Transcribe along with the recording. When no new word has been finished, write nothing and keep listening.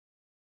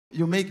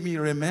You make me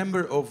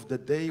remember of the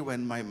day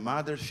when my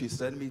mother, she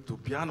sent me to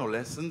piano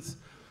lessons.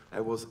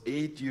 I was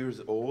 8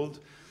 years old,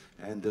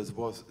 and there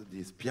was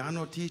this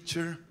piano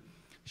teacher.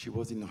 She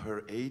was in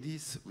her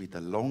 80s with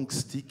a long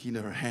stick in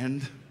her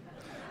hand.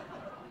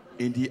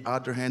 In the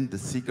other hand, the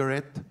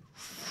cigarette.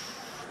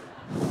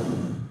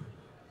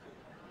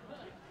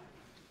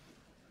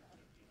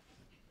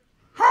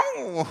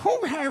 Oh,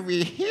 who have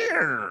we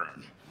here?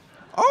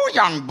 Oh,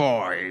 young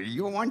boy,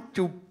 you want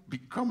to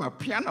become a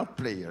piano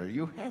player.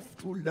 You have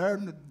to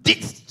learn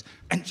this.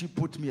 And she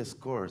put me a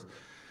score.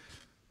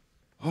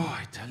 Oh,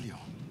 I tell you.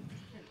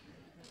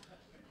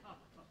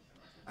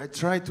 I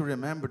try to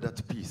remember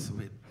that piece.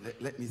 Wait,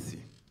 let me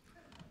see.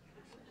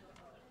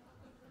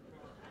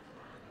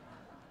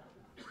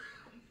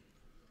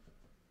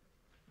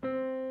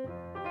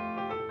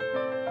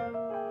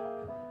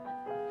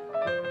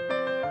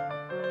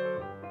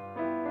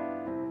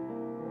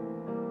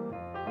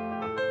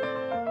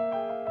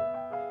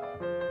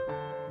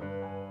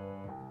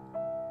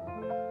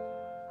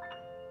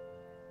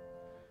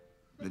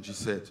 Then she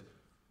said,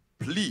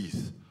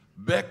 please,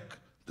 back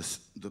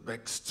the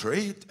back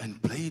straight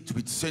and play it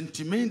with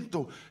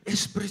sentimento,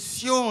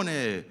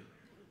 espressione.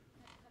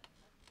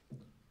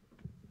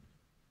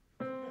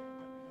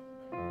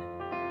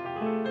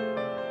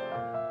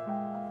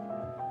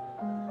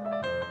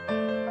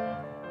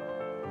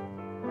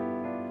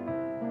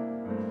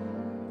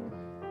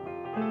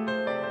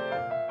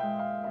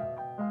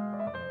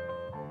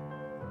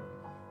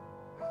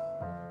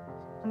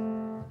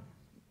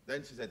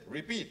 Then she said,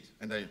 repeat,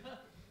 and I...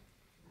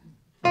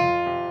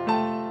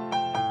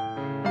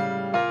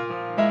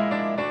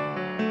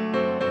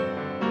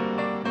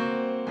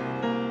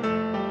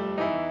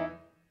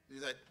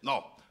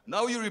 No,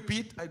 now you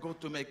repeat, I go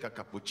to make a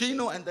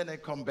cappuccino, and then I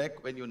come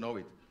back when you know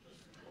it.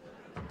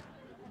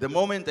 The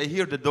moment I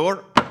hear the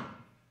door,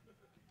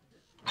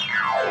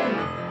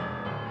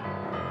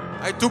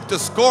 I took the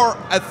score,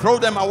 I throw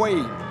them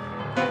away.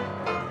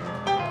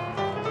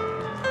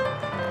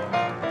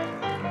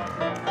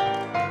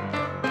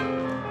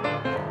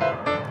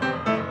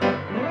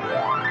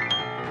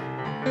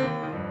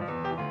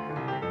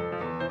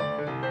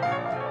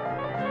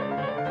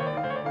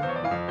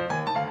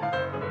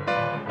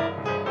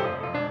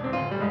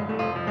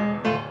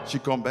 She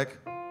come back.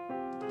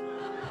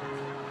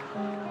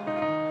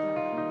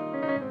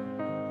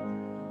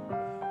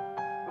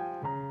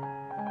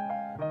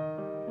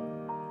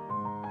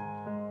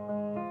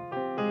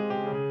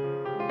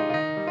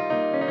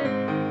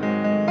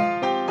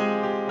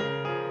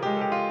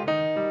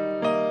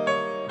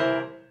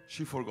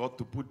 She forgot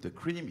to put the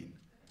cream in.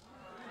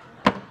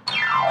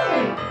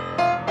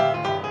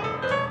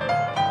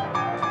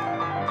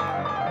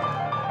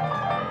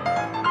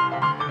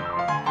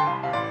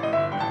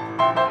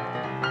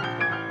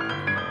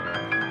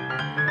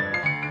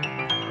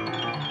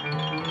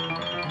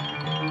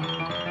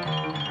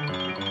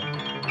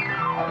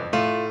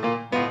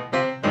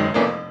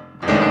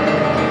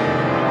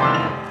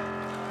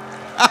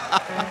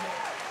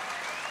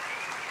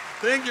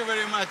 Thank you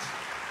very much.